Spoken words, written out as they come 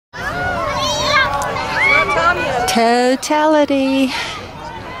Totality.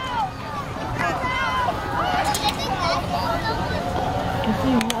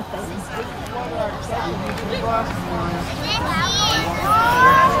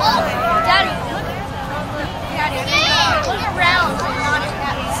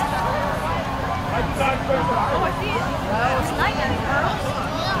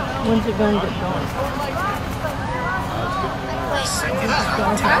 When's it going to get going?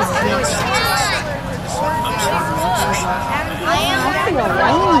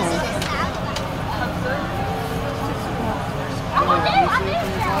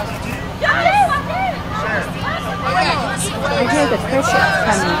 I hear the crickets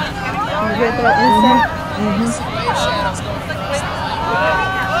coming. You hear the insect?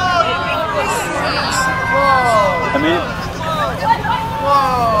 Come in.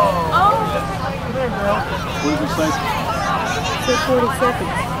 What does it say? It says 40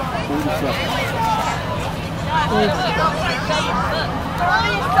 seconds. 40 seconds.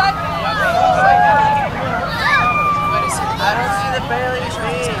 I don't see the Bailey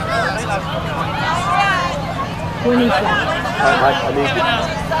tree. 20 seconds. I need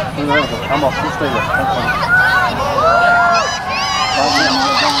to. Come off. Just stay there. Come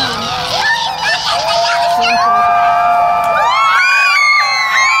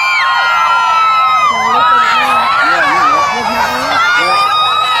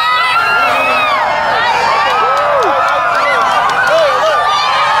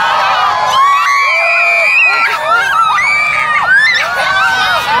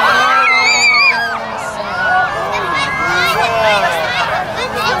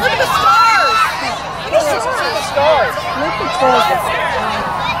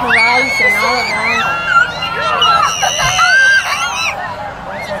Horizon all around them.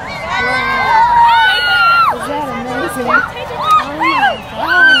 Wow. Is that amazing? Oh my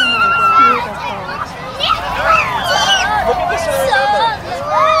God. Look at this one.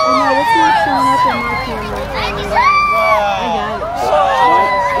 Oh no, it's not showing up in my camera. I got it.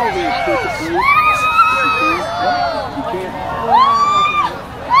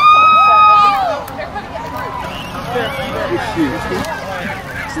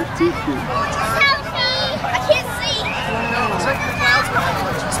 I can't see.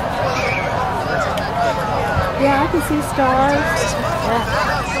 Yeah, I can see stars.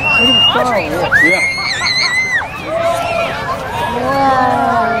 Yeah.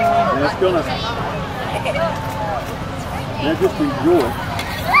 Wow. That's gonna. Now just enjoy.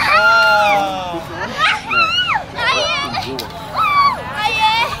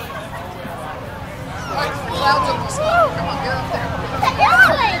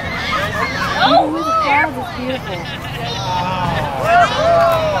 Even with the clouds, it's beautiful.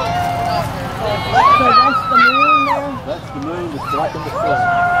 So that's the moon there? That's the moon that's blocking the sun.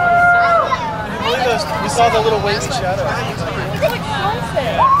 You saw the little waves of shadow.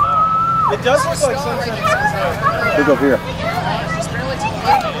 It does look like sunset. Look over here.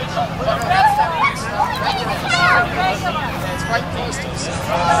 It's right close to us.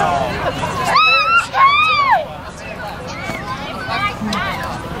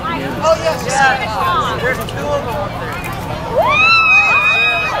 Oh yes, yeah. There's two of them up there.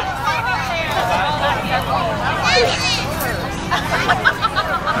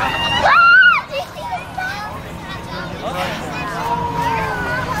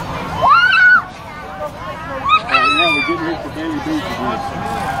 Now we're getting ready for Daily Beach again.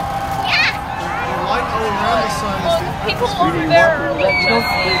 The light all around the sun is the People over there are really You don't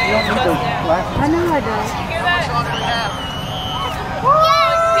need those glasses. I know I don't.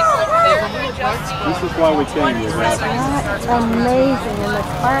 hear that? This is why we came here, man. That's amazing, and the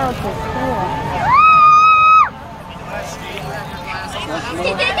clouds are cool.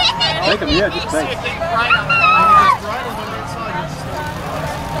 Take them, yeah, just take them.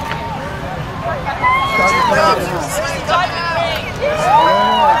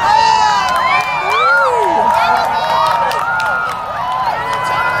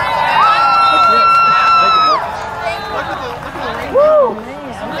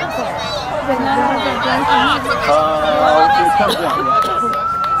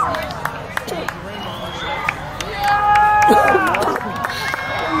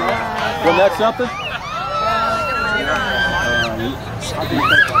 Wasn't that something?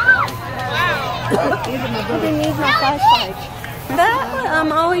 I didn't use my flashlight. That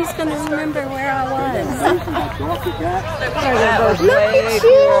I'm always going to remember where I was. Look at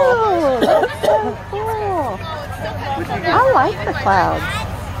you! That's so cool. I like the clouds.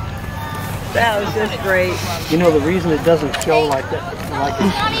 That was just great. You know, the reason it doesn't show like that, like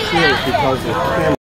it's here, is because the camera